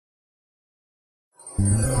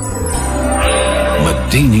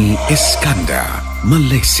Medini Iskandar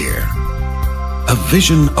Malaysia. A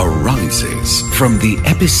vision arises from the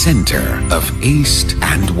epicenter of East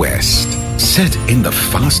and West, set in the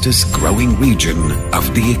fastest growing region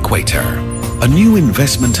of the equator, a new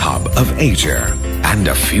investment hub of Asia, and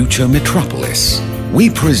a future metropolis. We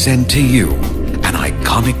present to you an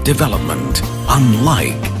iconic development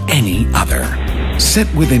unlike any other.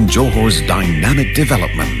 Set within Johor's dynamic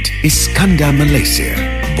development, Iskandar Malaysia,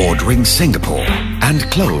 bordering Singapore and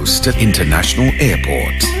close to international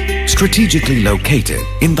airport. Strategically located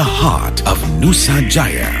in the heart of Nusa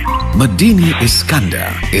Jaya, Medini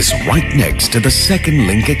Iskandar is right next to the Second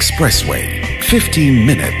Link Expressway, 15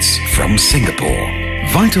 minutes from Singapore.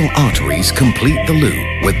 Vital arteries complete the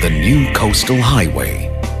loop with the new coastal highway.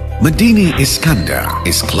 Medini Iskandar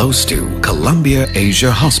is close to Columbia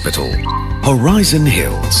Asia Hospital, Horizon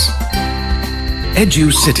Hills,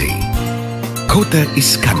 Edu City, Kota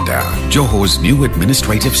Iskandar, Johor's new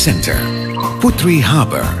administrative center, Putri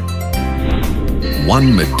Harbour,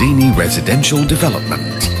 One Medini Residential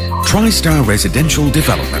Development, TriStar Residential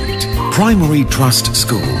Development, Primary Trust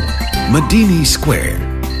School, Medini Square,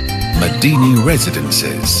 Medini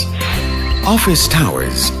Residences, Office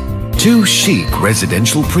Towers, 2 chic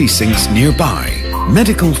residential precincts nearby,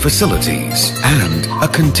 medical facilities, and a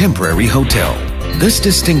contemporary hotel. This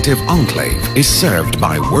distinctive enclave is served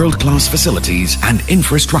by world-class facilities and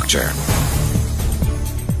infrastructure,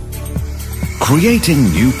 creating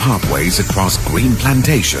new pathways across green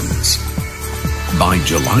plantations. By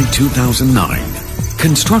July 2009,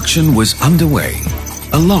 construction was underway,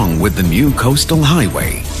 along with the new coastal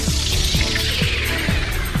highway.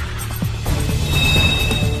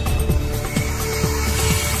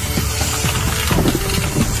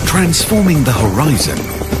 Transforming the horizon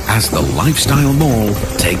as the lifestyle mall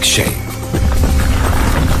takes shape.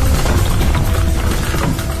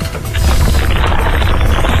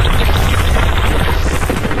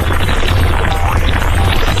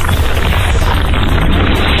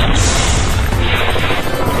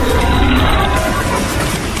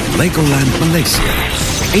 Legoland Malaysia,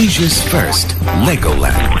 Asia's first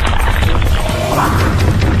Legoland.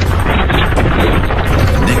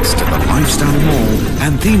 Next to the Lifestyle Mall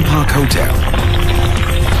and Theme Park Hotel.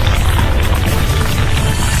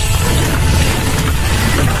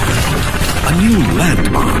 A new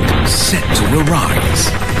landmark set to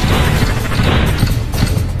arise.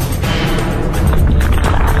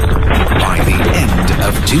 By the end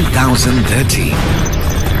of 2013,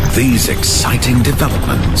 these exciting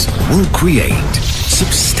developments will create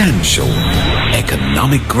substantial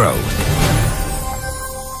economic growth.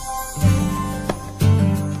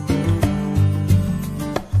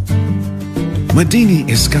 Medini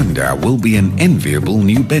Iskandar will be an enviable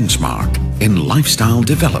new benchmark in lifestyle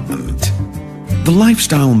development. The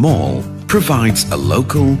Lifestyle Mall provides a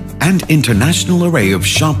local and international array of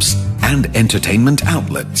shops and entertainment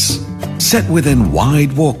outlets. Set within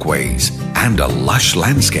wide walkways and a lush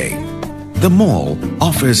landscape, the mall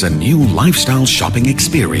offers a new lifestyle shopping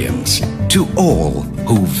experience to all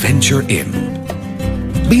who venture in.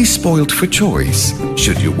 Be spoilt for choice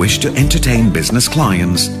should you wish to entertain business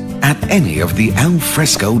clients at any of the al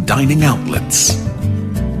fresco dining outlets.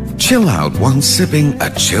 Chill out while sipping a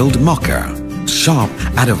chilled mocha. Shop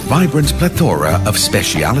at a vibrant plethora of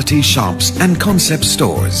specialty shops and concept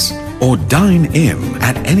stores. Or dine in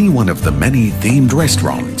at any one of the many themed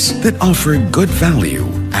restaurants that offer good value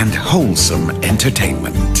and wholesome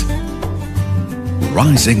entertainment.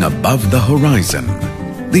 Rising above the horizon,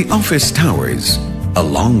 the office towers,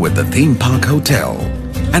 along with the theme park hotel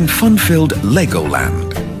and fun-filled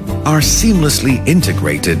Legoland, are seamlessly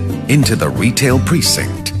integrated into the retail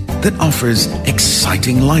precinct that offers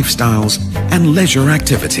exciting lifestyles and leisure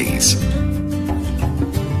activities.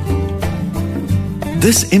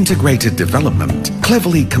 This integrated development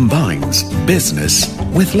cleverly combines business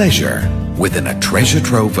with leisure within a treasure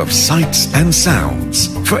trove of sights and sounds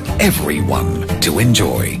for everyone to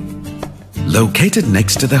enjoy. Located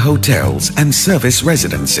next to the hotels and service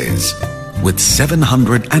residences, with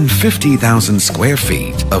 750,000 square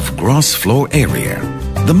feet of gross floor area,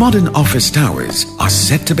 the modern office towers are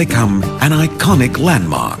set to become an iconic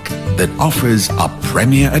landmark that offers a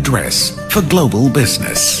premier address for global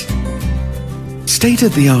business.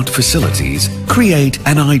 State-of-the-art facilities create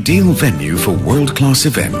an ideal venue for world-class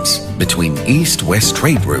events between East-West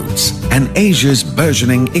trade routes and Asia's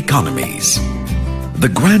burgeoning economies. The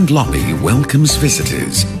Grand Lobby welcomes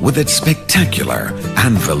visitors with its spectacular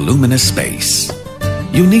and voluminous space.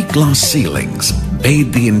 Unique glass ceilings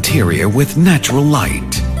bathe the interior with natural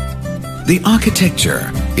light. The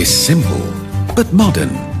architecture is simple but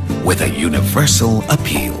modern, with a universal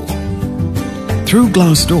appeal. Through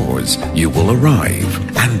glass doors, you will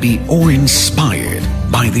arrive and be awe-inspired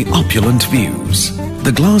by the opulent views.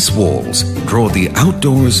 The glass walls draw the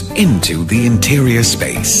outdoors into the interior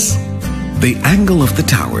space. The angle of the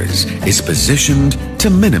towers is positioned to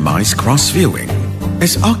minimize cross-viewing,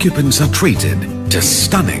 as occupants are treated to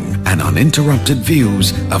stunning and uninterrupted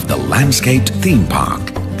views of the landscaped theme park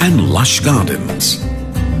and lush gardens.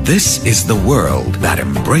 This is the world that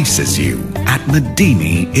embraces you at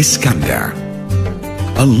Medini Iskandar.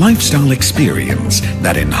 A lifestyle experience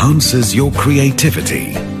that enhances your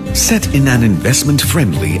creativity, set in an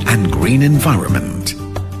investment-friendly and green environment.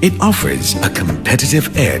 It offers a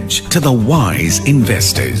competitive edge to the wise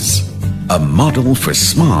investors. A model for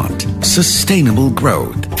smart, sustainable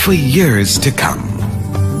growth for years to come.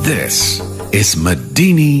 This is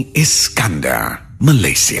Medini Iskandar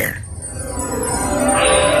Malaysia.